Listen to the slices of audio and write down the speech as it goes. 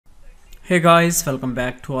Hey guys, welcome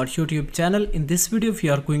back to our YouTube channel. In this video we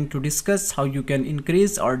are going to discuss how you can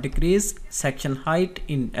increase or decrease section height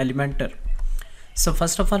in Elementor. So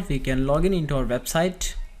first of all, we can log in into our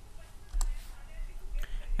website,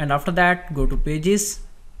 and after that go to pages.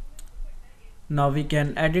 Now we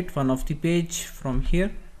can edit one of the page from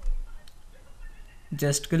here.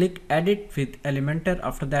 Just click edit with Elementor.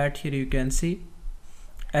 After that, here you can see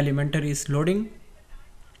Elementor is loading.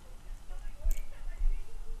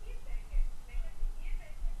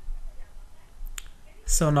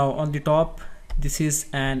 So now on the top, this is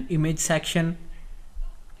an image section.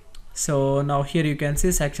 So now here you can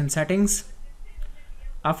see section settings.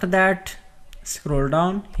 After that, scroll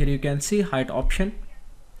down. Here you can see height option.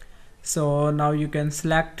 So now you can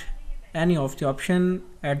select any of the option.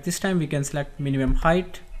 At this time we can select minimum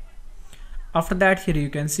height. After that, here you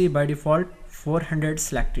can see by default 400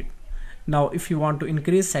 selected. Now if you want to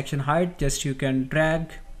increase section height, just you can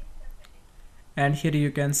drag, and here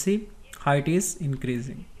you can see height is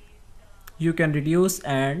increasing. You can reduce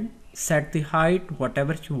and set the height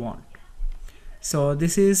whatever you want. So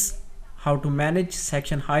this is how to manage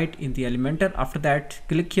section height in the Elementor. After that,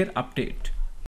 click here update.